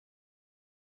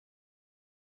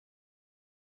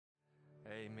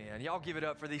Amen. Y'all give it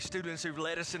up for these students who've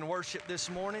led us in worship this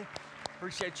morning.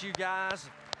 Appreciate you guys.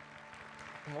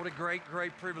 And what a great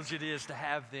privilege it is to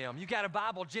have them. You got a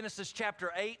Bible, Genesis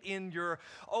chapter 8 in your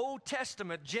Old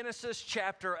Testament, Genesis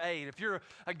chapter 8. If you're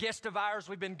a guest of ours,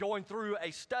 we've been going through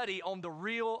a study on the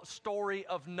real story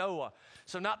of Noah.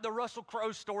 So not the Russell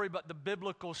Crowe story, but the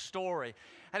biblical story.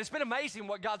 And it's been amazing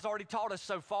what God's already taught us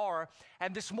so far.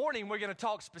 And this morning, we're going to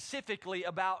talk specifically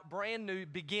about brand new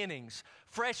beginnings,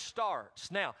 fresh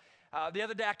starts. Now, the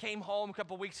other day I came home a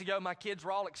couple weeks ago. My kids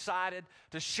were all excited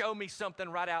to show me something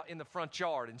right out in the front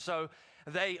yard. And so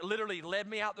they literally led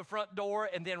me out the front door,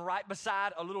 and then right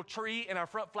beside a little tree in our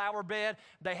front flower bed,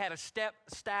 they had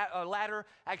a ladder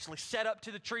actually set up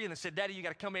to the tree, and they said, "Daddy, you got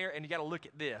to come here and you got to look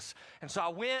at this." And so I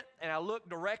went and I looked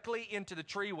directly into the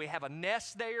tree. We have a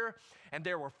nest there, and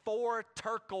there were 4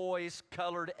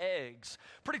 turquoise-colored eggs.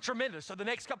 Pretty tremendous. So the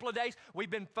next couple of days, we've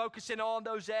been focusing on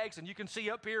those eggs, and you can see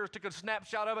up here, I took a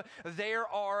snapshot of it. There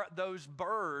are those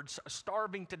birds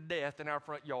starving to death in our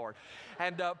front yard.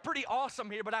 And pretty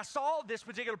awesome here, but I saw this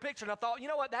particular picture, and I thought, you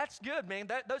know what, that's good, man.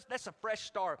 That's a fresh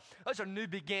start. Those are new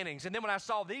beginnings. And then when I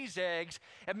saw these eggs,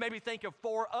 it made me think of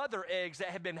 4 other eggs that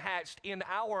had been hatched in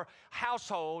our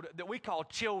household that we call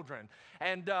children.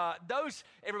 And those,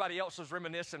 everybody else was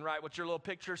reminiscing, right, with your little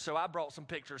pictures, so I brought some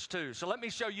pictures too. So let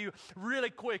me show you really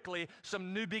quickly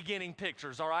some new beginning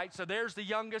pictures, all right? So there's the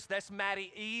youngest. That's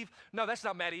Maddie Eve. No, that's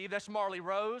not Maddie Eve. That's Marley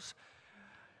Rose.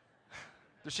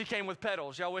 She came with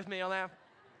petals. Y'all with me on that?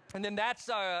 And then that's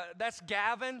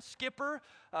Gavin Skipper.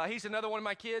 He's another one of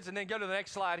my kids. And then go to the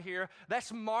next slide here.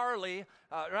 That's Marley.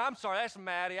 I'm sorry, that's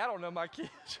Maddie. I don't know my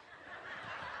kids.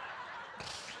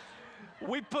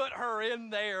 We put her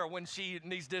in there when she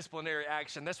needs disciplinary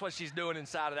action. That's what she's doing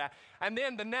inside of that. And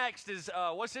then the next is,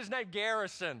 what's his name?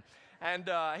 Garrison. And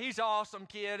he's an awesome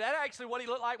kid. That's actually what he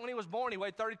looked like when he was born. He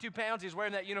weighed 32 pounds. He was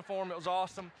wearing that uniform. It was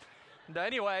awesome.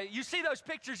 Anyway, you see those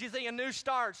pictures, you think of new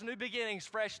starts, new beginnings,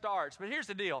 fresh starts. But here's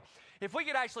the deal. If we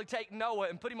could actually take Noah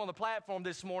and put him on the platform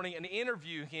this morning and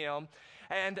interview him,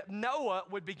 and Noah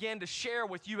would begin to share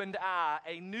with you and I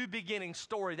a new beginning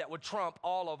story that would trump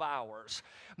all of ours.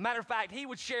 Matter of fact, he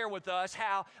would share with us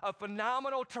how a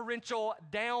phenomenal torrential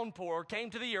downpour came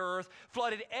to the earth,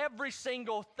 flooded every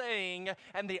single thing,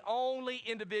 and the only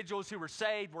individuals who were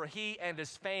saved were he and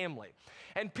his family.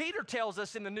 And Peter tells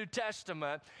us in the New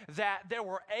Testament that there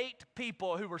were 8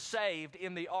 people who were saved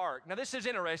in the ark. Now, this is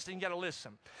interesting. You got to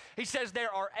listen. He says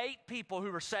there are 8 people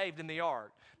who were saved in the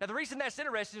ark. Now, the reason that's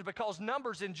interesting is because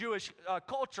numbers in Jewish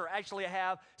culture actually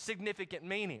have significant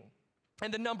meaning.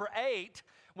 And the number 8,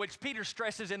 which Peter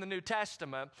stresses in the New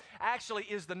Testament, actually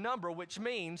is the number which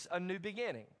means a new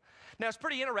beginning. Now, it's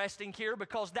pretty interesting here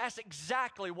because that's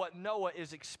exactly what Noah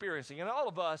is experiencing. And all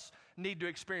of us need to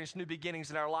experience new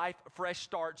beginnings in our life, fresh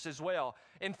starts as well.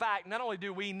 In fact, not only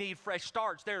do we need fresh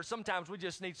starts, sometimes we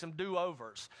just need some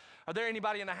do-overs. Are there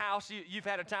anybody in the house, you've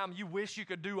had a time you wish you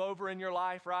could do over in your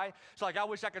life, right? It's like, I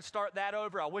wish I could start that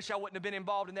over. I wish I wouldn't have been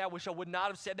involved in that. I wish I would not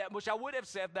have said that. I wish I would have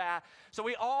said that. So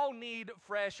we all need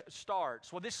fresh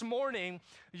starts. Well, this morning,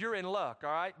 you're in luck,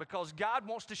 all right? Because God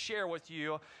wants to share with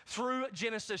you through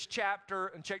Genesis chapter,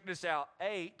 and check this out,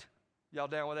 8. Y'all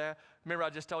down with that? Remember, I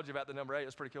just told you about the number 8.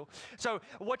 It's pretty cool. So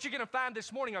what you're going to find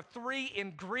this morning are 3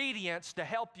 ingredients to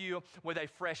help you with a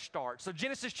fresh start. So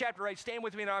Genesis chapter 8, stand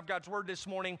with me in our God's Word this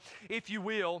morning, if you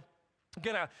will. I'm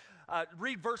going to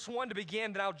read verse 1 to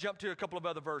begin, then I'll jump to a couple of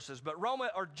other verses. But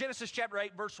Genesis chapter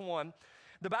 8, verse 1,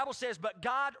 the Bible says, "But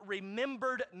God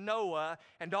remembered Noah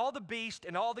and all the beasts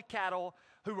and all the cattle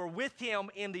who were with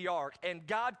him in the ark. And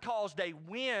God caused a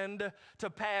wind to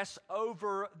pass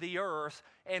over the earth,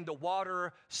 and the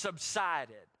water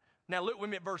subsided." Now look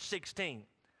with me at verse 16.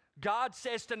 God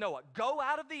says to Noah, "Go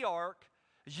out of the ark,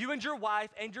 you and your wife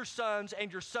and your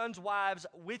sons wives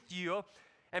with you,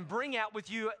 and bring out with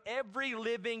you every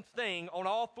living thing on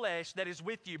all flesh that is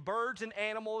with you, birds and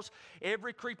animals,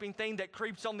 every creeping thing that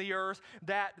creeps on the earth,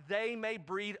 that they may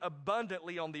breed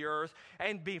abundantly on the earth,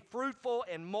 and be fruitful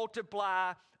and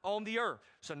multiply on the earth."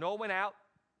 So Noah went out,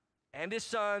 and his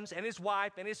sons and his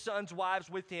wife and his sons' wives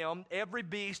with him, every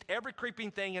beast, every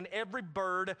creeping thing, and every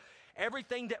bird,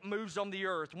 everything that moves on the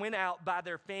earth, went out by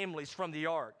their families from the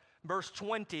ark. Verse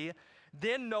 20,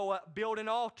 "Then Noah built an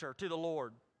altar to the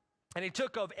Lord. And he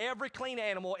took of every clean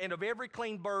animal and of every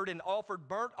clean bird and offered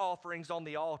burnt offerings on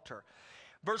the altar."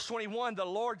 Verse 21, "The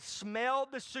Lord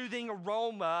smelled the soothing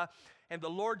aroma, and the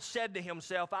Lord said to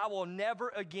himself, I will never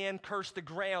again curse the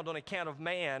ground on account of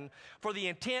man, for the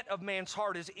intent of man's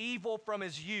heart is evil from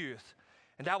his youth.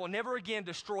 And I will never again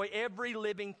destroy every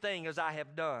living thing as I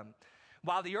have done."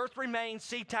 While the earth remains,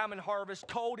 seed time and harvest,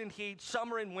 cold and heat,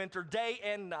 summer and winter, day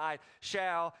and night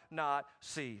shall not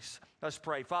cease. Let's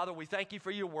pray. Father, we thank you for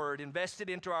your word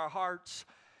invested into our hearts.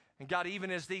 And God,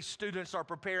 even as these students are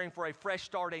preparing for a fresh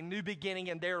start, a new beginning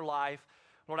in their life,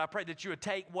 Lord, I pray that you would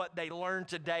take what they learned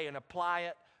today and apply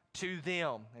it to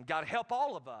them. And God, help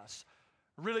all of us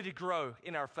really to grow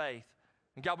in our faith.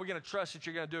 And God, we're going to trust that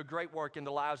you're going to do a great work in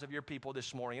the lives of your people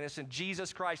this morning. And it's in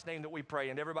Jesus Christ's name that we pray.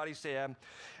 And everybody said,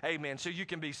 amen. So you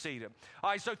can be seated. All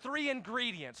right, so 3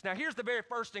 ingredients. Now, here's the very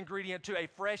first ingredient to a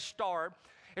fresh start.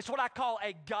 It's what I call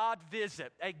a God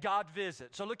visit, a God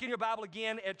visit. So look in your Bible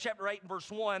again at chapter 8 and verse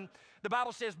 1. The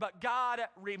Bible says, but God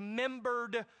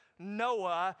remembered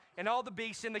Noah and all the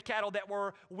beasts and the cattle that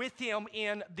were with him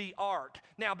in the ark.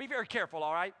 Now, be very careful,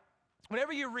 all right?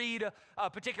 Whenever you read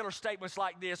particular statements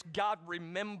like this, God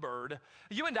remembered,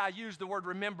 you and I use the word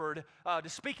remembered to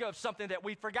speak of something that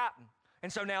we've forgotten.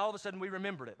 And so now all of a sudden we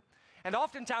remembered it. And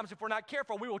oftentimes if we're not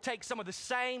careful, we will take some of the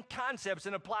same concepts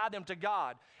and apply them to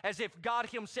God as if God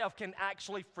himself can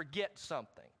actually forget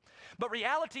something. But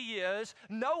reality is,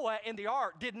 Noah in the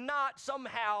ark did not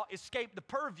somehow escape the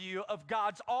purview of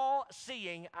God's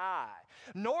all-seeing eye,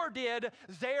 nor did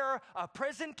their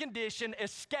present condition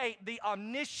escape the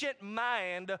omniscient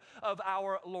mind of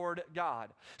our Lord God.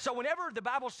 So whenever the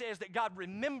Bible says that God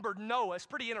remembered Noah, it's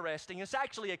pretty interesting. It's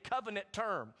actually a covenant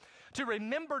term. To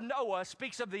remember Noah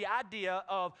speaks of the idea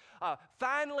of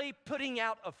finally putting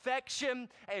out affection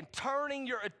and turning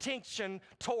your attention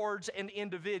towards an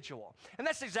individual. And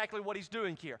that's exactly what he's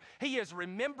doing here. He is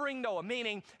remembering Noah,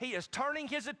 meaning he is turning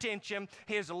his attention,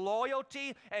 his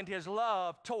loyalty, and his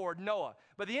love toward Noah.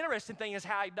 But the interesting thing is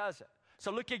how he does it.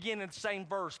 So look again in the same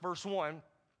verse, verse 1.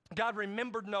 God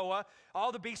remembered Noah,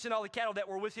 all the beasts and all the cattle that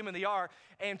were with him in the ark.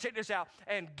 And check this out.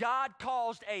 And God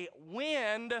caused a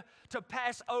wind to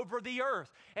pass over the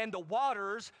earth, and the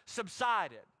waters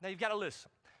subsided. Now you've got to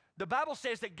listen. The Bible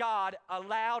says that God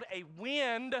allowed a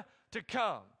wind to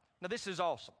come. Now this is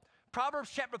awesome.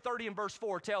 Proverbs chapter 30 and verse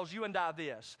 4 tells you and I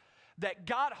this, that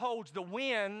God holds the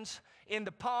winds in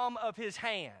the palm of his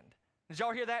hand. Did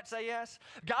y'all hear that? Say yes.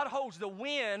 God holds the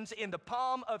winds in the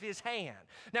palm of his hand.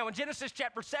 Now in Genesis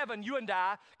chapter 7, you and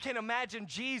I can imagine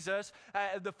Jesus,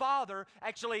 the Father,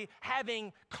 actually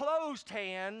having closed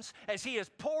hands as he is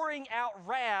pouring out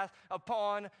wrath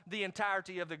upon the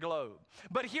entirety of the globe.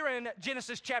 But here in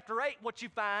Genesis chapter 8, what you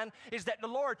find is that the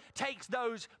Lord takes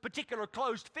those particular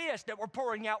closed fists that were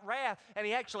pouring out wrath, and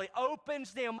he actually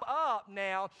opens them up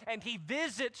now, and he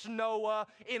visits Noah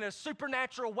in a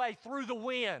supernatural way through the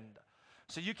wind.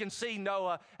 So you can see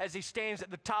Noah as he stands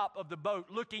at the top of the boat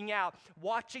looking out,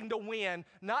 watching the wind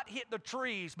not hit the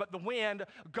trees, but the wind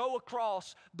go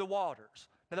across the waters.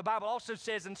 Now the Bible also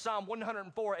says in Psalm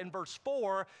 104 and verse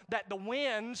 4 that the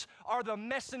winds are the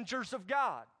messengers of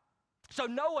God. So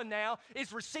Noah now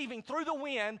is receiving through the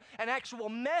wind an actual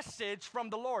message from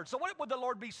the Lord. So what would the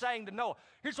Lord be saying to Noah?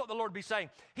 Here's what the Lord would be saying.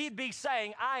 He'd be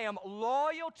saying, I am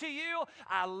loyal to you,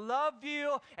 I love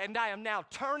you, and I am now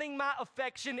turning my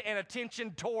affection and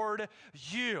attention toward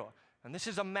you. And this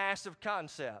is a massive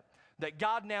concept, that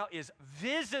God now is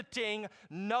visiting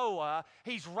Noah.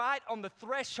 He's right on the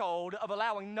threshold of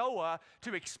allowing Noah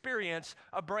to experience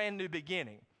a brand new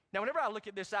beginning. Now, whenever I look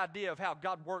at this idea of how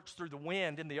God works through the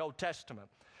wind in the Old Testament,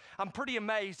 I'm pretty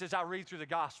amazed as I read through the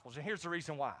Gospels, and here's the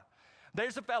reason why.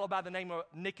 There's a fellow by the name of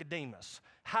Nicodemus,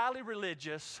 highly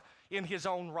religious in his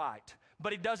own right,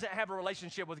 but he doesn't have a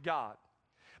relationship with God.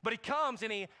 But he comes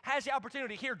and he has the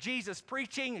opportunity to hear Jesus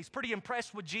preaching. He's pretty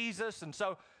impressed with Jesus, and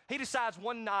so he decides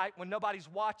one night when nobody's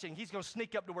watching, he's going to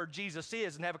sneak up to where Jesus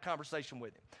is and have a conversation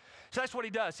with him. So that's what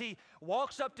he does. He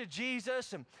walks up to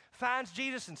Jesus and finds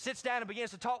Jesus and sits down and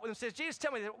begins to talk with him and says, Jesus,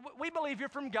 tell me, we believe you're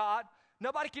from God.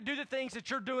 Nobody can do the things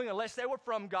that you're doing unless they were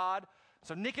from God.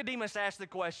 So Nicodemus asked the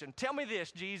question, tell me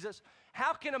this, Jesus,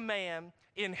 how can a man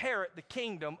inherit the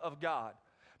kingdom of God?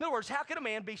 In other words, how can a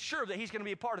man be sure that he's going to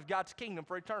be a part of God's kingdom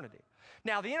for eternity?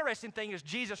 Now, the interesting thing is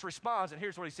Jesus responds, and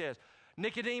here's what he says.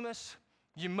 Nicodemus,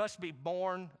 you must be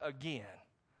born again.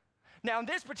 Now, in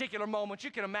this particular moment, you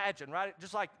can imagine, right?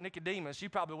 Just like Nicodemus, you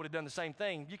probably would have done the same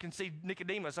thing. You can see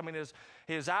Nicodemus, I mean,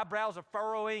 his eyebrows are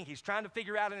furrowing. He's trying to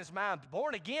figure out in his mind,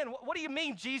 born again? What do you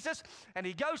mean, Jesus? And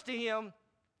he goes to him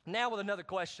now with another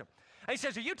question. And he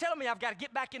says, are you telling me I've got to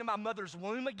get back into my mother's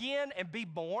womb again and be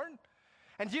born?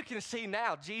 And you can see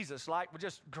now Jesus, like, with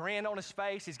just grin on his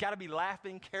face. He's got to be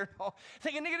laughing, carrying on,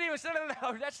 thinking, Nicodemus,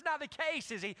 no, that's not the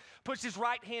case. As he puts his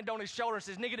right hand on his shoulder and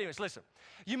says, Nicodemus, listen,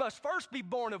 you must first be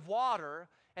born of water,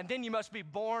 and then you must be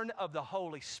born of the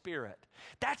Holy Spirit.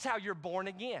 That's how you're born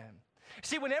again.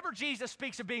 See, whenever Jesus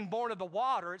speaks of being born of the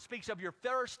water, it speaks of your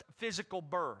first physical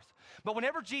birth. But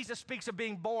whenever Jesus speaks of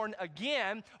being born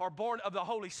again or born of the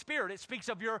Holy Spirit, it speaks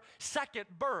of your second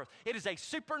birth. It is a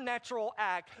supernatural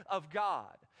act of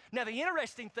God. Now, the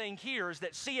interesting thing here is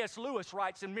that C.S. Lewis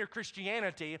writes in Mere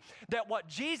Christianity that what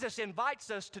Jesus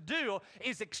invites us to do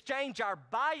is exchange our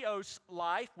bios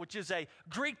life, which is a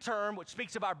Greek term which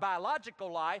speaks of our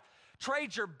biological life,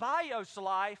 trade your bios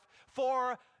life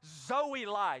for Zoe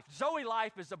life. Zoe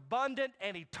life is abundant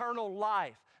and eternal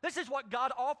life. This is what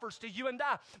God offers to you and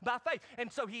I by faith.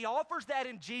 And so he offers that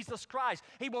in Jesus Christ.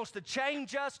 He wants to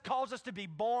change us, cause us to be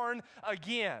born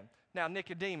again. Now,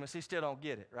 Nicodemus, he still don't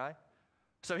get it, right?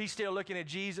 So he's still looking at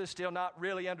Jesus, still not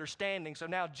really understanding. So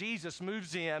now Jesus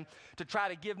moves in to try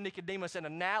to give Nicodemus an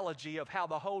analogy of how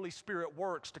the Holy Spirit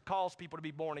works to cause people to be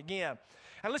born again.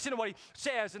 And listen to what he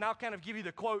says, and I'll kind of give you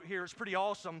the quote here. It's pretty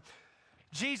awesome.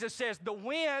 Jesus says, "The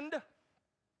wind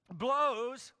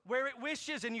blows where it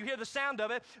wishes, and you hear the sound of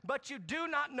it, but you do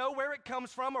not know where it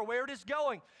comes from or where it is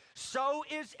going. So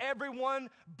is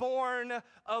everyone born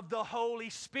of the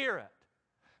Holy Spirit."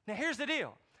 Now here's the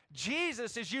deal.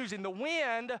 Jesus is using the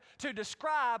wind to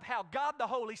describe how God the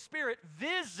Holy Spirit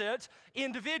visits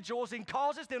individuals and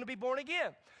causes them to be born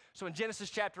again. So in Genesis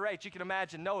chapter 8, you can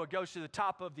imagine Noah goes to the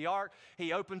top of the ark.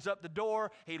 He opens up the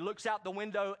door. He looks out the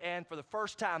window, and for the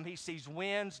first time, he sees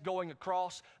winds going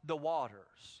across the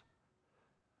waters.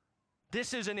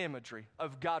 This is an imagery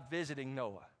of God visiting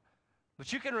Noah.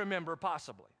 But you can remember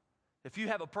possibly, if you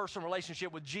have a personal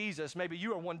relationship with Jesus, maybe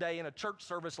you were one day in a church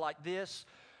service like this,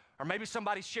 or maybe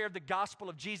somebody shared the gospel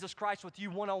of Jesus Christ with you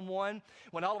one-on-one,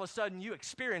 when all of a sudden you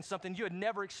experienced something you had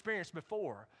never experienced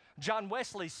before. John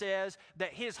Wesley says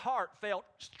that his heart felt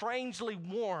strangely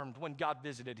warmed when God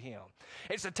visited him.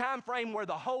 It's a time frame where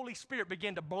the Holy Spirit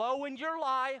began to blow in your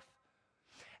life,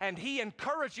 and he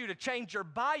encouraged you to change your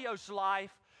bios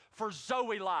life for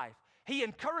Zoe life. He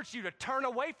encouraged you to turn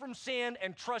away from sin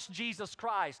and trust Jesus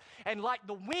Christ. And like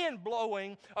the wind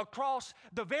blowing across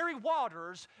the very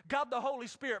waters, God the Holy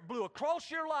Spirit blew across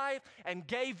your life and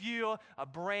gave you a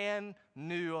brand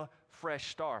new, fresh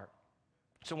start.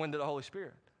 It's a wind of the Holy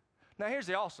Spirit. Now here's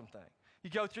the awesome thing. You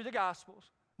go through the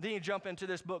Gospels, then you jump into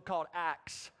this book called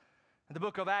Acts. And the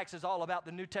book of Acts is all about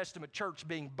the New Testament church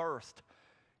being birthed.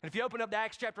 And if you open up to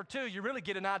Acts chapter 2, you really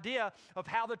get an idea of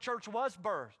how the church was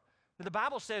birthed. The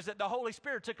Bible says that the Holy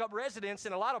Spirit took up residence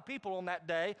in a lot of people on that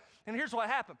day. And here's what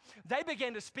happened. They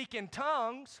began to speak in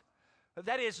tongues,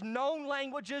 that is, known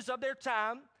languages of their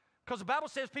time, because the Bible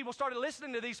says people started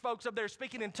listening to these folks up there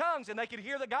speaking in tongues, and they could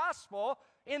hear the gospel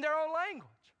in their own language.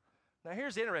 Now,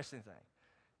 here's the interesting thing.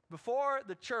 Before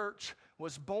the church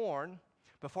was born,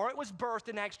 before it was birthed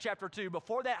in Acts chapter 2,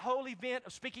 before that whole event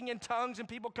of speaking in tongues and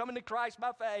people coming to Christ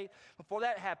by faith, before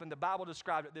that happened, the Bible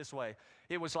described it this way.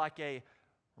 It was like a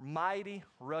mighty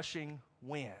rushing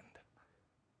wind.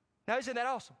 Now, isn't that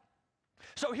awesome?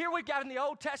 So here we've got in the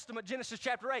Old Testament, Genesis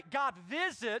chapter 8, God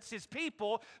visits his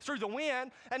people through the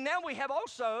wind, and now we have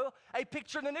also a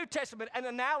picture in the New Testament, an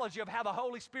analogy of how the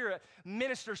Holy Spirit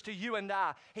ministers to you and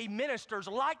I. He ministers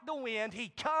like the wind. He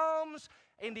comes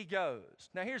and he goes.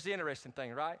 Now here's the interesting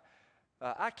thing, right?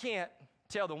 I can't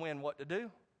tell the wind what to do.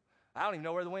 I don't even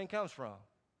know where the wind comes from.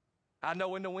 I know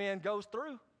when the wind goes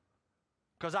through,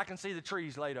 because I can see the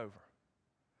trees laid over.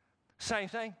 Same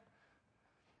thing.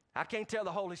 I can't tell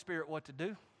the Holy Spirit what to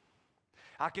do.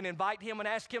 I can invite him and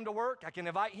ask him to work. I can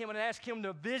invite him and ask him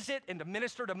to visit and to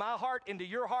minister to my heart, into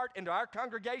your heart, into our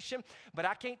congregation. But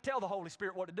I can't tell the Holy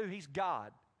Spirit what to do. He's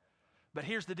God. But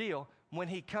here's the deal. When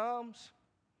he comes,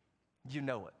 you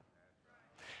know it.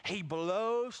 He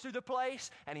blows through the place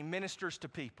and he ministers to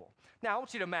people. Now, I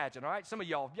want you to imagine, all right? Some of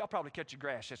y'all probably cut your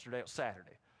grass yesterday. It was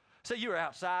Saturday. So you were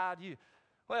outside.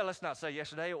 Well, let's not say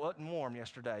yesterday. It wasn't warm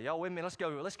yesterday. Y'all with me? Let's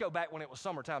go back when it was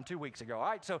summertime 2 weeks ago, all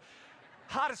right? So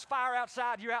hot as fire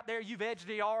outside. You're out there. You've edged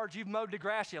the yards. You've mowed the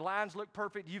grass. Your lines look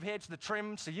perfect. You've hedged the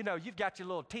trim. So, you've got your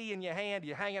little tea in your hand.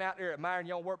 You're hanging out there admiring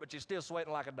your own work, but you're still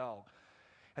sweating like a dog.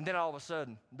 And then all of a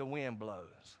sudden, the wind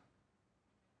blows.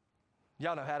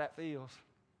 Y'all know how that feels.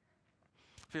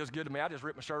 Feels good to me. I just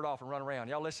rip my shirt off and run around.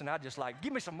 Y'all listen, I just like,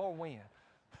 give me some more wind.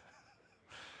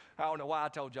 I don't know why I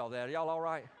told y'all that. Are y'all all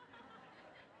right?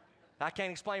 I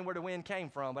can't explain where the wind came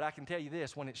from, but I can tell you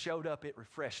this. When it showed up, it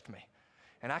refreshed me.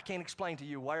 And I can't explain to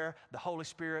you where the Holy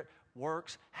Spirit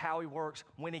works, how he works,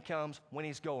 when he comes, when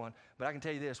he's going. But I can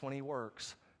tell you this. When he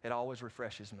works, it always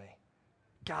refreshes me.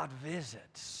 God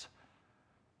visits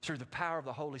through the power of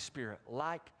the Holy Spirit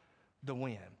like the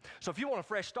wind. So if you want a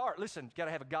fresh start, listen, you've got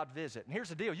to have a God visit. And here's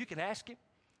the deal. You can ask him.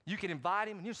 You can invite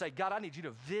him. And you say, God, I need you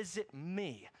to visit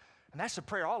me. And that's the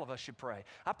prayer all of us should pray.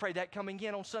 I pray that coming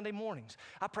in on Sunday mornings.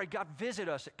 I pray God visit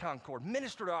us at Concord,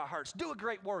 minister to our hearts, do a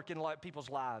great work in people's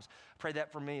lives. I pray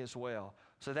that for me as well.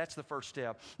 So that's the first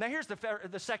step. Now here's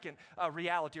the second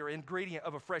reality or ingredient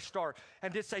of a fresh start,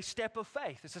 and it's a step of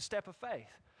faith. It's a step of faith.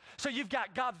 So you've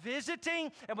got God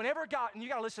visiting, and whenever God, and you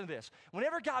got to listen to this,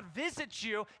 whenever God visits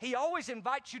you, He always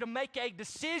invites you to make a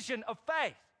decision of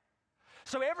faith.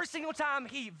 So every single time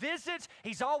He visits,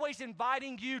 He's always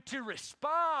inviting you to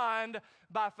respond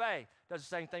by faith. Does the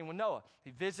same thing with Noah.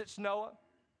 He visits Noah,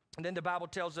 and then the Bible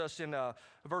tells us in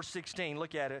verse 16,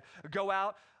 look at it, go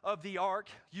out of the ark,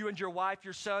 you and your wife,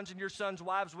 your sons and your sons'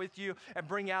 wives with you, and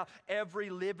bring out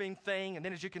every living thing. And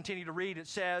then as you continue to read, it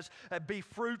says, be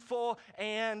fruitful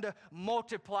and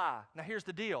multiply. Now here's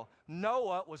the deal.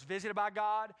 Noah was visited by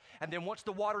God, and then once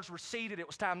the waters receded, it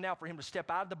was time now for him to step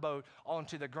out of the boat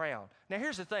onto the ground. Now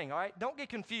here's the thing, all right? Don't get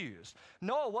confused.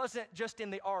 Noah wasn't just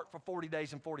in the ark for 40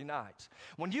 days and 40 nights.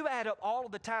 When you add up all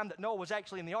of the time that Noah was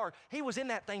actually in the ark, he was in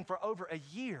that thing for over a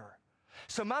year.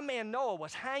 So my man Noah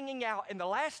was hanging out, and the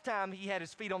last time he had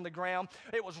his feet on the ground,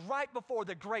 it was right before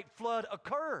the great flood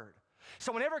occurred.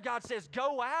 So whenever God says,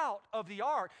 go out of the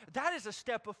ark, that is a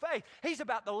step of faith. He's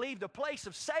about to leave the place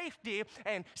of safety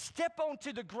and step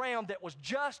onto the ground that was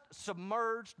just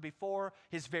submerged before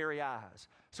his very eyes.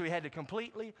 So he had to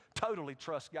completely, totally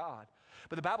trust God.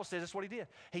 But the Bible says that's what he did.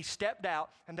 He stepped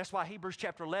out, and that's why Hebrews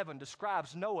chapter 11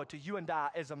 describes Noah to you and I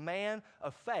as a man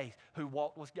of faith who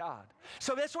walked with God.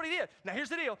 So that's what he did. Now here's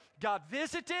the deal. God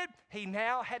visited. He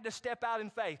now had to step out in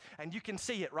faith. And you can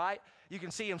see it, right? You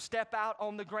can see him step out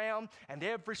on the ground, and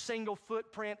every single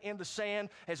footprint in the sand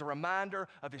is a reminder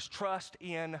of his trust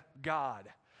in God.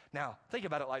 Now, think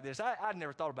about it like this. I'd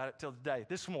never thought about it till today,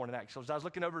 this morning actually, as I was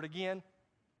looking over it again.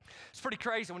 It's pretty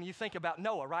crazy when you think about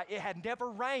Noah, right? It had never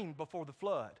rained before the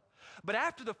flood. But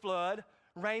after the flood,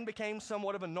 rain became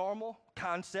somewhat of a normal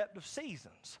concept of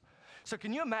seasons. So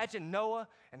can you imagine Noah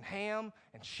and Ham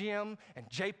and Shem and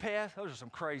Japheth? Those are some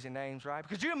crazy names, right?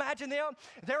 Could you imagine them?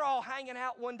 They're all hanging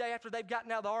out one day after they've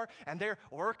gotten out of the ark, and they're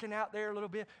working out there a little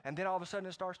bit, and then all of a sudden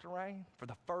it starts to rain for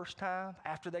the first time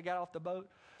after they got off the boat.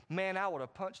 Man, I would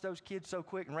have punched those kids so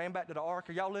quick and ran back to the ark.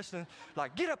 Are y'all listening?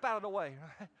 Like, get up out of the way,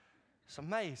 right? It's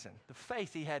amazing, the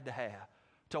faith he had to have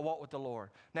to walk with the Lord.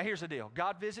 Now, here's the deal.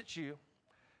 God visits you.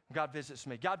 God visits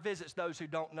me. God visits those who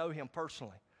don't know him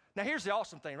personally. Now, here's the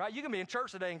awesome thing, right? You can be in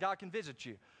church today and God can visit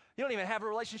you. You don't even have a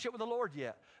relationship with the Lord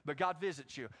yet, but God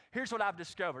visits you. Here's what I've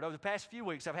discovered. Over the past few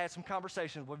weeks, I've had some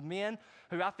conversations with men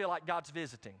who I feel like God's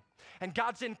visiting. And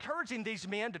God's encouraging these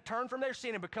men to turn from their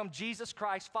sin and become Jesus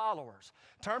Christ followers.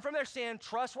 Turn from their sin,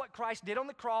 trust what Christ did on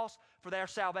the cross for their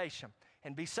salvation,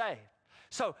 and be saved.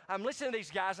 So I'm listening to these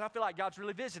guys, and I feel like God's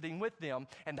really visiting with them,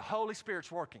 and the Holy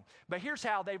Spirit's working. But here's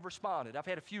how they've responded. I've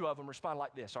had a few of them respond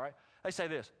like this, all right? They say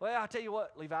this, well, I'll tell you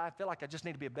what, Levi, I feel like I just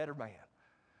need to be a better man.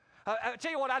 I'll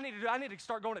tell you what I need to do. I need to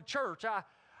start going to church.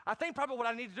 I think probably what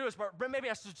I need to do is maybe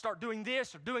I should start doing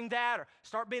this or doing that, or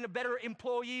start being a better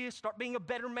employee, start being a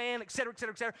better man, et cetera, et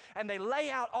cetera, et cetera. And they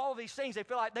lay out all these things they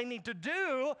feel like they need to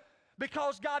do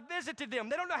because God visited them.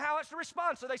 They don't know how else to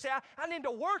respond, so they say, I need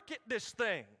to work at this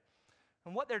thing.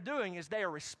 And what they're doing is they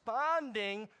are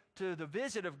responding to the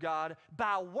visit of God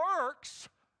by works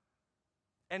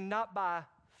and not by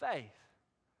faith.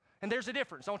 And there's a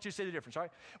difference. I want you to see the difference, right?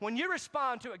 When you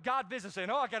respond to a God visit saying,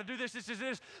 I got to do this,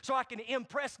 so I can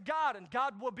impress God and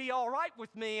God will be all right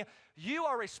with me, you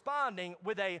are responding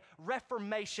with a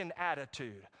reformation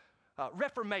attitude.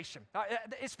 Reformation.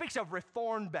 It speaks of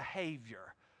reformed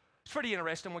behavior. It's pretty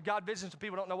interesting. When God visits and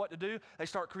people don't know what to do, they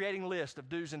start creating lists of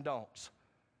do's and don'ts.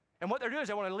 And what they're doing is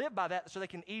they want to live by that so they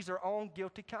can ease their own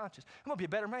guilty conscience. I'm going to be a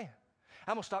better man.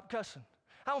 I'm going to stop cussing.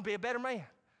 I'm going to be a better man.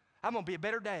 I'm going to be a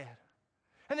better dad.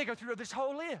 And they go through this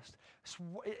whole list.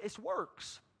 It's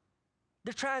works.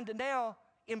 They're trying to now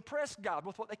impress God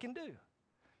with what they can do.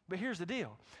 But here's the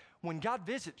deal. When God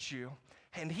visits you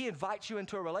and he invites you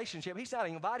into a relationship, he's not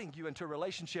inviting you into a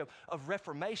relationship of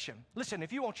reformation. Listen,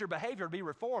 if you want your behavior to be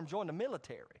reformed, join the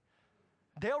military.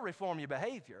 They'll reform your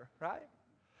behavior, right?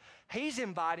 He's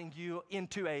inviting you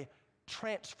into a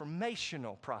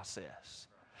transformational process.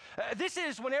 This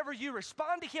is whenever you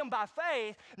respond to him by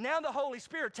faith, now the Holy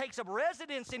Spirit takes up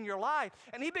residence in your life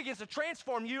and he begins to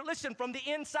transform you, listen, from the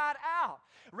inside out.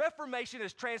 Reformation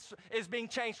is being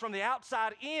changed from the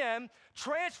outside in.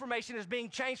 Transformation is being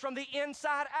changed from the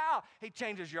inside out. He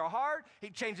changes your heart.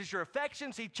 He changes your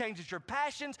affections. He changes your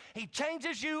passions. He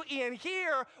changes you in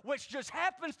here, which just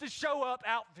happens to show up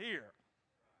out here.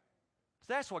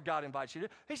 So that's what God invites you to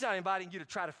do. He's not inviting you to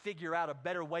try to figure out a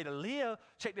better way to live.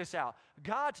 Check this out.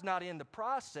 God's not in the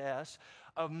process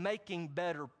of making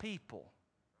better people.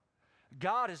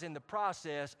 God is in the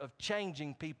process of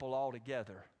changing people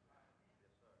altogether.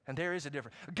 And there is a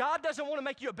difference. God doesn't want to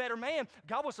make you a better man.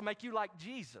 God wants to make you like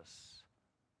Jesus.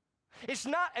 It's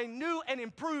not a new and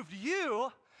improved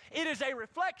you. It is a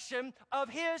reflection of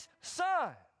His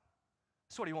Son.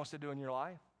 That's what He wants to do in your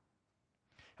life.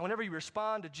 And whenever you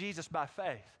respond to Jesus by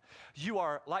faith, you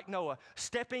are, like Noah,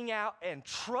 stepping out and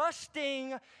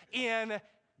trusting in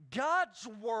God's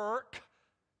work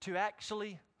to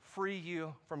actually free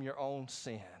you from your own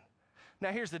sin.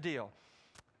 Now, here's the deal.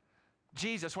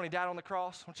 Jesus, when He died on the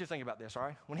cross, I want you to think about this, all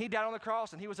right? When He died on the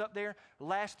cross and He was up there, the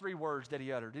last 3 words that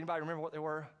He uttered. Anybody remember what they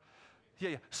were?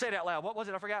 Yeah. Say it out loud. What was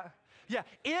it? I forgot. Yeah,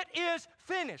 it is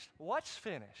finished. What's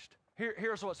finished?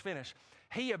 Here's what's finished.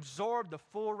 He absorbed the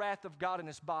full wrath of God in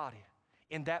His body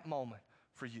in that moment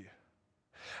for you.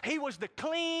 He was the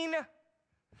clean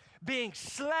being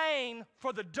slain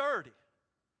for the dirty.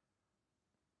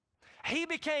 He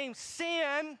became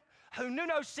sin who knew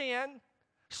no sin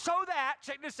so that,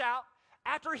 check this out,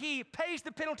 after He pays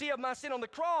the penalty of my sin on the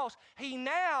cross, He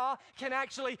now can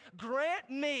actually grant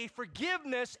me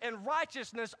forgiveness and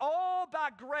righteousness all by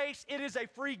grace. It is a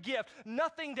free gift.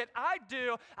 Nothing that I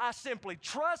do, I simply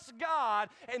trust God,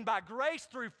 and by grace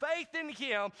through faith in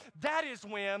Him, that is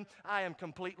when I am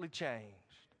completely changed.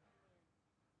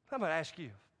 I'm going to ask you,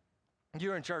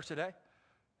 you're in church today.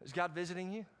 Is God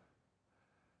visiting you?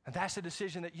 And that's a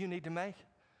decision that you need to make.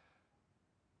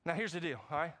 Now, here's the deal,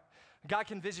 all right? God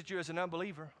can visit you as an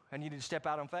unbeliever, and you need to step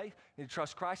out on faith. You need to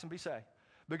trust Christ and be saved.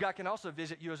 But God can also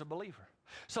visit you as a believer.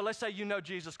 So let's say you know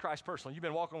Jesus Christ personally. You've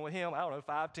been walking with Him,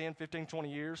 5, 10, 15,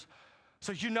 20 years.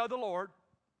 So you know the Lord.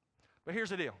 But here's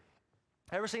the deal.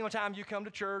 Every single time you come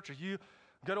to church or you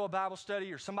go to a Bible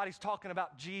study or somebody's talking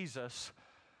about Jesus,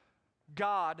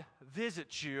 God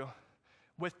visits you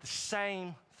with the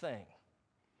same thing.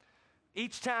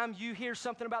 Each time you hear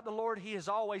something about the Lord, He is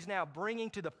always now bringing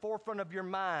to the forefront of your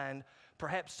mind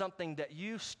perhaps something that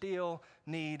you still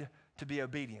need to be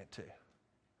obedient to.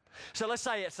 So let's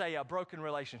say it's a broken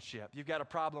relationship. You've got a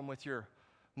problem with your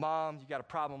mom. You've got a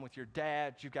problem with your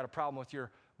dad. You've got a problem with your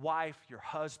wife, your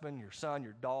husband, your son,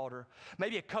 your daughter,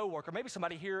 maybe a coworker, maybe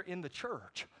somebody here in the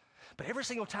church. But every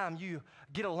single time you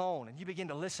get alone and you begin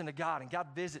to listen to God and God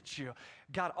visits you,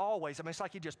 God always, it's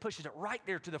like He just pushes it right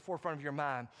there to the forefront of your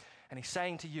mind. And He's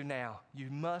saying to you now, you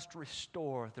must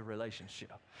restore the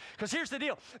relationship. Because here's the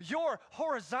deal. Your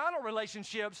horizontal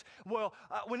relationships will,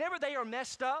 whenever they are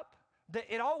messed up,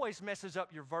 it always messes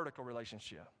up your vertical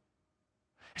relationship.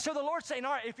 So the Lord's saying,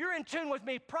 all right, if you're in tune with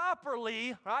me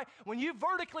properly, right, when you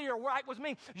vertically are right with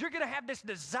me, you're going to have this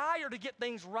desire to get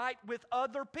things right with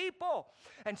other people.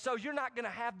 And so you're not going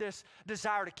to have this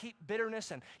desire to keep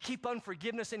bitterness and keep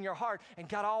unforgiveness in your heart. And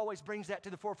God always brings that to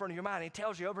the forefront of your mind. He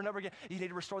tells you over and over again, you need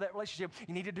to restore that relationship.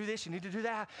 You need to do this. You need to do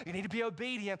that. You need to be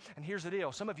obedient. And here's the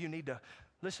deal. Some of you need to,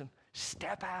 listen,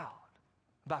 step out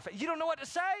by faith. You don't know what to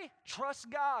say? Trust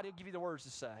God. He'll give you the words to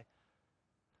say.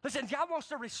 Listen, God wants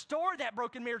to restore that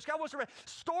broken marriage. God wants to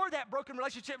restore that broken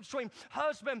relationship between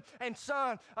husband and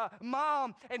son,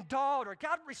 mom and daughter.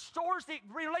 God restores the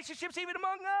relationships even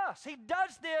among us. He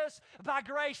does this by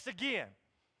grace again.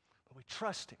 But we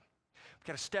trust Him. We've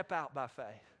got to step out by faith.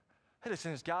 Hey,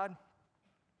 listen, is God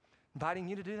inviting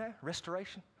you to do that?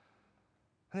 Restoration?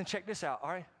 And then check this out, all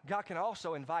right? God can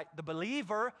also invite the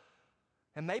believer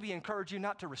and maybe encourage you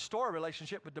not to restore a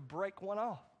relationship, but to break one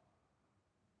off.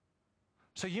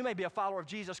 So you may be a follower of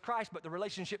Jesus Christ, but the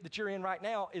relationship that you're in right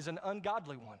now is an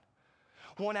ungodly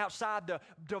one outside the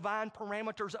divine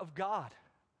parameters of God.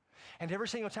 And every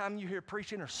single time you hear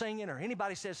preaching or singing or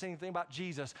anybody says anything about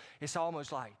Jesus, it's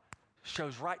almost like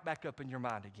shows right back up in your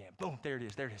mind again. Boom, there it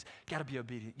is. Got to be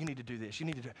obedient. You need to do this. You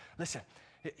need to do it. Listen,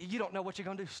 you don't know what you're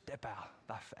going to do. Step out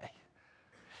by faith.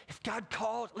 If God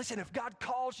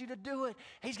calls you to do it,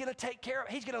 He's going to take care of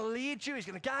it. He's going to lead you. He's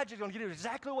going to guide you. He's going to give you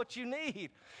exactly what you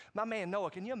need. My man Noah,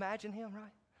 can you imagine him,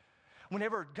 right?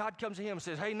 Whenever God comes to him and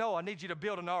says, hey, Noah, I need you to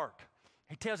build an ark.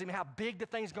 He tells him how big the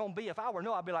thing's going to be. If I were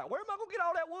Noah, I'd be like, where am I going to get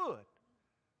all that wood?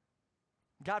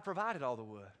 God provided all the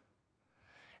wood.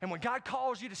 And when God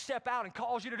calls you to step out and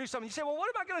calls you to do something, you say, well, what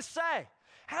am I going to say?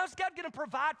 How's God going to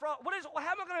provide for all?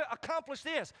 How am I going to accomplish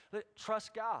this?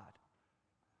 Trust God.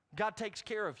 God takes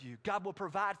care of you. God will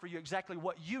provide for you exactly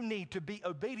what you need to be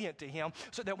obedient to Him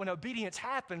so that when obedience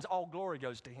happens, all glory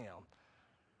goes to Him.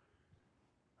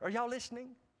 Are y'all listening?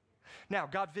 Now,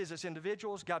 God visits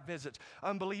individuals. God visits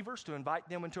unbelievers to invite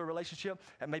them into a relationship.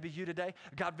 That may be you today.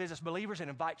 God visits believers and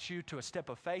invites you to a step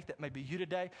of faith. That may be you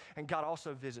today. And God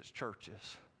also visits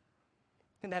churches.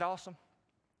 Isn't that awesome?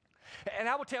 And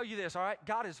I will tell you this, all right?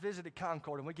 God has visited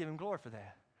Concord, and we give Him glory for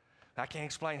that. I can't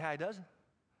explain how He does it.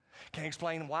 Can't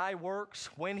explain why he works,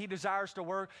 when he desires to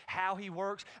work, how he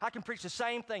works. I can preach the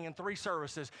same thing in 3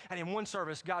 services, and in one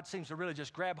service, God seems to really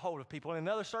just grab hold of people. In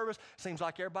another service, it seems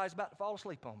like everybody's about to fall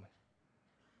asleep on me.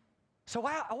 So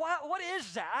what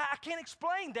is that? I can't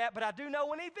explain that, but I do know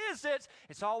when he visits,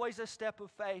 it's always a step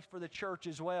of faith for the church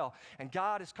as well. And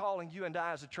God is calling you and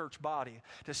I as a church body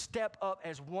to step up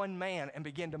as one man and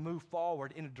begin to move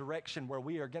forward in a direction where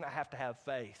we are going to have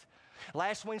faith.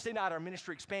 Last Wednesday night, our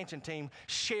ministry expansion team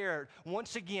shared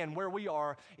once again where we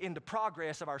are in the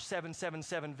progress of our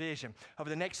 777 vision. Over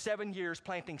the next 7 years,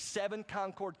 planting 7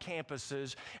 Concord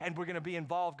campuses, and we're going to be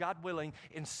involved, God willing,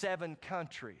 in 7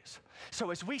 countries.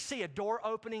 So as we see a door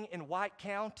opening in White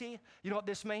County, you know what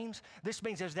this means? This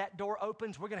means as that door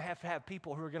opens, we're going to have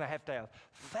people who are going to have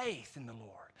faith in the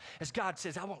Lord. As God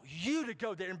says, I want you to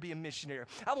go there and be a missionary.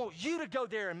 I want you to go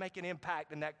there and make an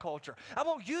impact in that culture. I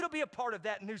want you to be a part of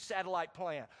that new satellite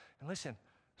plan. And listen,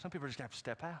 some people are just going to have to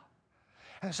step out.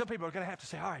 And some people are going to have to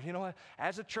say, all right, you know what?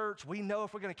 As a church, we know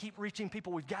if we're going to keep reaching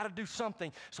people, we've got to do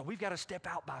something. So we've got to step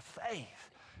out by faith.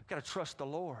 We've got to trust the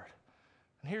Lord.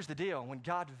 And here's the deal. When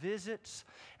God visits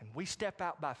and we step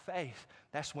out by faith,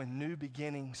 that's when new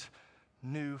beginnings,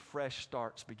 new fresh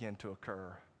starts begin to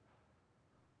occur.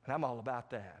 And I'm all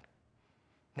about that.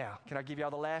 Now, can I give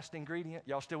y'all the last ingredient?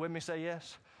 Y'all still with me? Say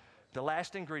yes. The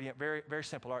last ingredient, very, very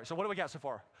simple. All right, so what do we got so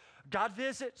far? God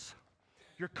visits.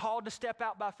 You're called to step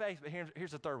out by faith. But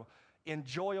here's the third one.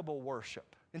 Enjoyable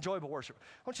worship. Enjoyable worship.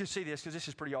 I want you to see this because this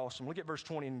is pretty awesome. Look at verse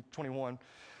 20 and 21.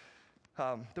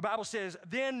 The Bible says,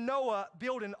 Then Noah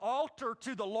built an altar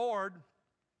to the Lord,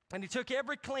 and he took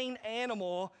every clean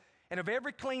animal and of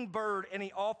every clean bird, and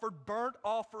he offered burnt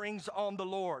offerings on the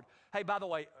Lord. Hey, by the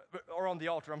way, or on the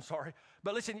altar, I'm sorry.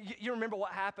 But listen, you remember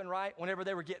what happened, right? Whenever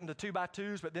they were getting the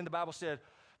 2x2s, but then the Bible said,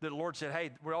 the Lord said,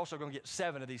 hey, we're also going to get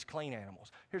 7 of these clean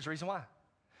animals. Here's the reason why.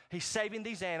 He's saving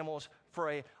these animals for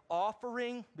an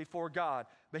offering before God.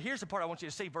 But here's the part I want you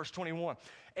to see, verse 21.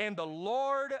 And the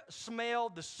Lord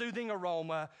smelled the soothing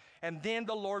aroma, and then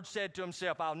the Lord said to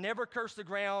himself, I'll never curse the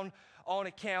ground on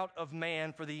account of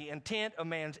man, for the intent of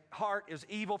man's heart is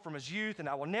evil from his youth, and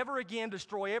I will never again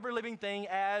destroy every living thing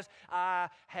as I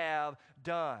have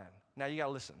done. Now you got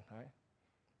to listen, all right?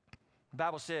 The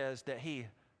Bible says that he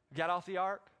got off the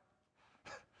ark,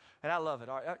 and I love it.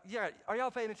 All right, yeah, are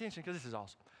y'all paying attention? Because this is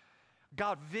awesome.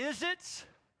 God visits,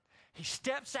 he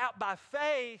steps out by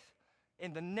faith,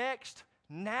 and the next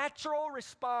natural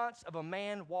response of a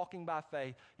man walking by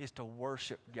faith is to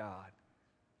worship God.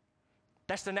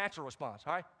 That's the natural response,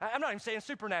 all right? I'm not even saying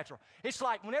supernatural. It's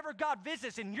like whenever God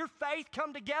visits and your faith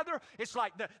come together, it's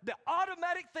like the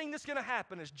automatic thing that's going to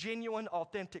happen is genuine,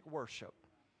 authentic worship.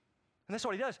 And that's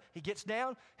what he does. He gets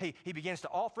down, he begins to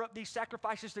offer up these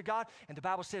sacrifices to God, and the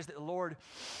Bible says that the Lord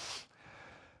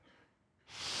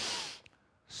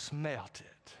smelt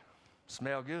it.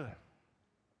 Smell good.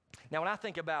 Now, when I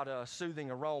think about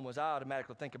soothing aromas, I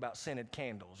automatically think about scented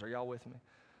candles. Are y'all with me?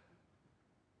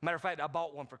 Matter of fact, I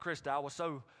bought one for Krista. I was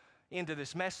so into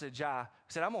this message, I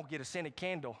said, I'm going to get a scented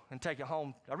candle and take it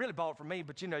home. I really bought it for me,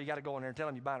 but you know, you got to go in there and tell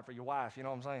them you're buying it for your wife. You know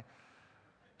what I'm saying?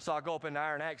 So I go up in the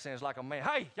iron accents like a man.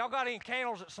 Hey, y'all got any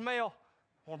candles that smell?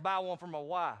 I want to buy one for my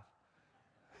wife.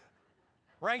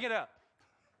 Ring it up.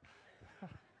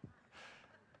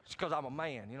 It's because I'm a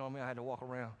man. You know what I mean? I had to walk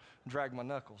around and drag my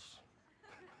knuckles.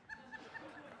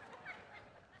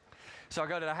 So I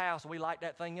go to the house and we light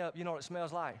that thing up. You know what it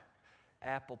smells like?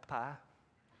 Apple pie.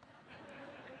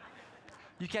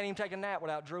 You can't even take a nap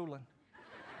without drooling.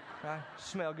 Right?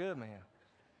 Smell good, man.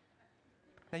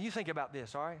 Now you think about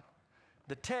this, all right?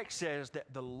 The text says that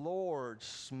the Lord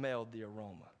smelled the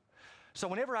aroma. So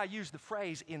whenever I use the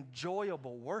phrase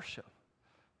enjoyable worship,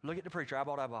 look at the preacher,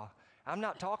 eyeball. I'm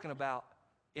not talking about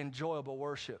enjoyable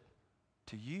worship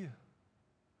to you.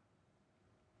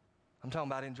 I'm talking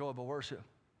about enjoyable worship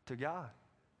to God.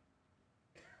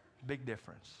 Big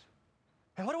difference.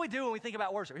 And what do we do when we think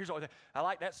about worship? Here's what we think. I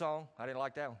like that song. I didn't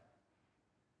like that one.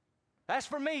 That's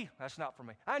for me. That's not for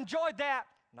me. I enjoyed that.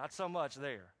 Not so much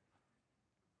there.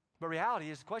 But reality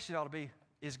is, the question ought to be,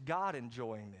 is God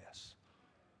enjoying this?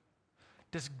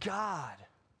 Does God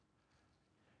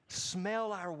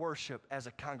smell our worship as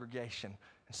a congregation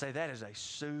and say that is a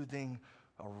soothing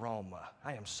aroma?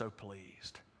 I am so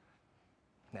pleased.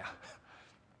 Now,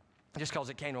 just because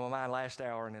it came to my mind last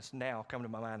hour and it's now come to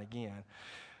my mind again.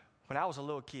 When I was a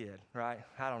little kid, right,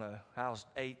 I don't know, I was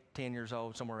 8, 10 years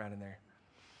old, somewhere around in there.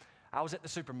 I was at the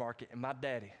supermarket and my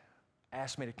daddy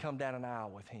asked me to come down an aisle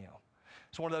with him.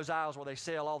 It's one of those aisles where they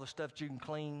sell all the stuff that you can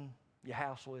clean your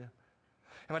house with. And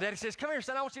my daddy says, come here,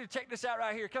 son, I want you to check this out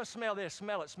right here. Come smell this.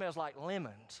 Smell it. It smells like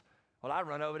lemons. Well, I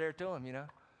run over there to him, you know.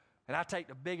 And I take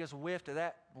the biggest whiff of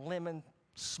that lemon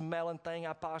smelling thing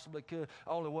I possibly could.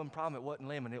 Only one problem, it wasn't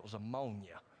lemon, it was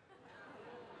ammonia.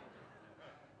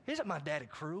 Isn't my daddy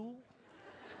cruel?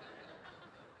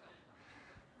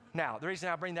 Now, the reason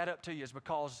I bring that up to you is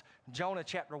because Jonah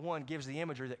chapter 1 gives the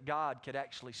imagery that God could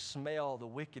actually smell the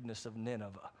wickedness of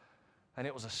Nineveh, and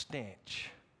it was a stench.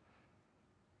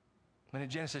 And in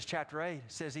Genesis chapter 8, it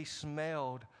says he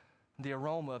smelled the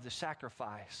aroma of the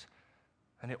sacrifice,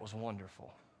 and it was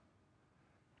wonderful.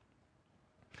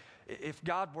 If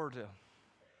God were to,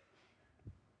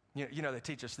 you know, they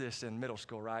teach us this in middle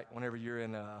school, right? Whenever you're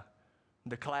in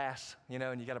the class, you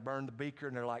know, and you got to burn the beaker,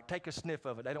 and they're like, take a sniff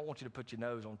of it. They don't want you to put your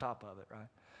nose on top of it, right?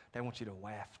 They want you to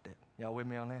waft it. Y'all with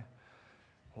me on that?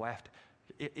 Waft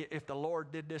it. If the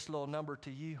Lord did this little number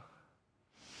to you,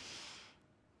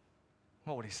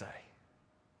 what would he say?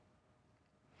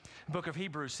 The book of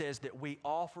Hebrews says that we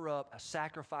offer up a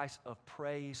sacrifice of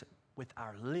praise with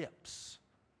our lips.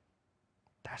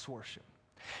 That's worship.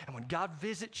 And when God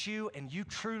visits you and you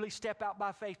truly step out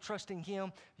by faith, trusting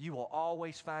him, you will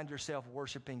always find yourself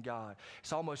worshiping God.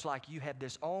 It's almost like you have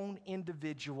this own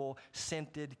individual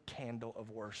scented candle of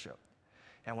worship.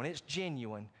 And when it's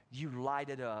genuine, you light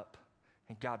it up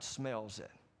and God smells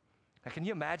it. Now, can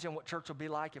you imagine what church would be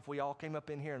like if we all came up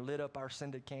in here and lit up our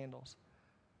scented candles?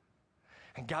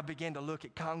 And God began to look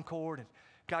at Concord, and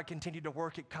God continued to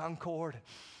work at Concord.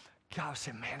 God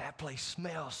said, man, that place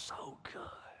smells so good.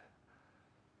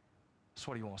 That's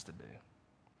what he wants to do.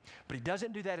 But he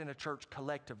doesn't do that in a church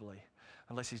collectively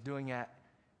unless he's doing that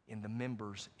in the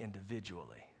members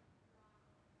individually.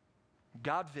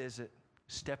 God visit,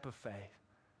 step of faith,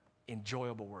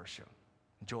 enjoyable worship,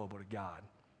 enjoyable to God.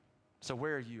 So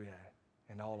where are you at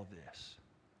in all of this?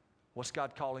 What's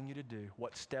God calling you to do?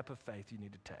 What step of faith you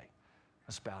need to take?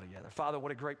 Let's bow together. Father,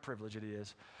 what a great privilege it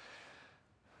is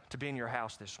to be in your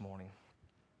house this morning.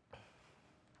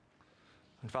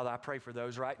 And Father, I pray for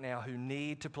those right now who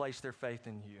need to place their faith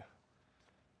in you.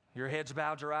 Your head's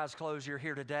bowed, your eyes closed, you're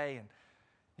here today, and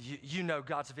you know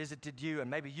God's visited you, and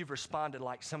maybe you've responded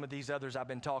like some of these others I've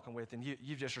been talking with, and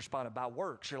you've just responded by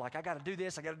works. You're like, I got to do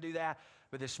this, I got to do that.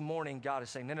 But this morning, God is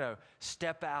saying, no,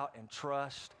 step out and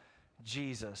trust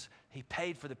Jesus. He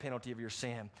paid for the penalty of your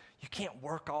sin. You can't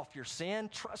work off your sin.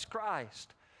 Trust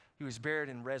Christ. He was buried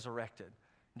and resurrected.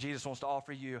 Jesus wants to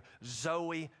offer you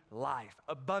Zoe life,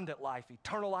 abundant life,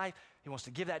 eternal life. He wants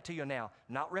to give that to you now.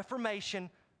 Not reformation,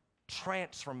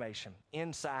 transformation,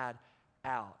 inside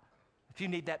out. If you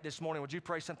need that this morning, would you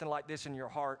pray something like this in your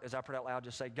heart as I pray out loud?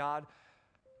 Just say, God,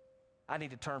 I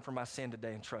need to turn from my sin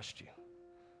today and trust you.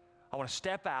 I want to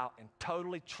step out and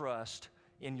totally trust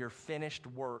in your finished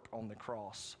work on the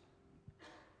cross.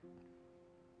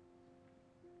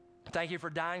 Thank you for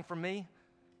dying for me.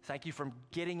 Thank you for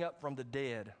getting up from the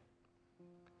dead.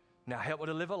 Now help me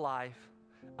to live a life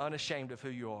unashamed of who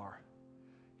you are.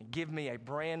 And give me a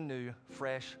brand new,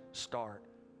 fresh start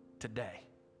today.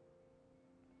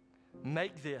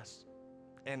 Make this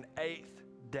an 8th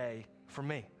day for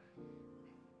me.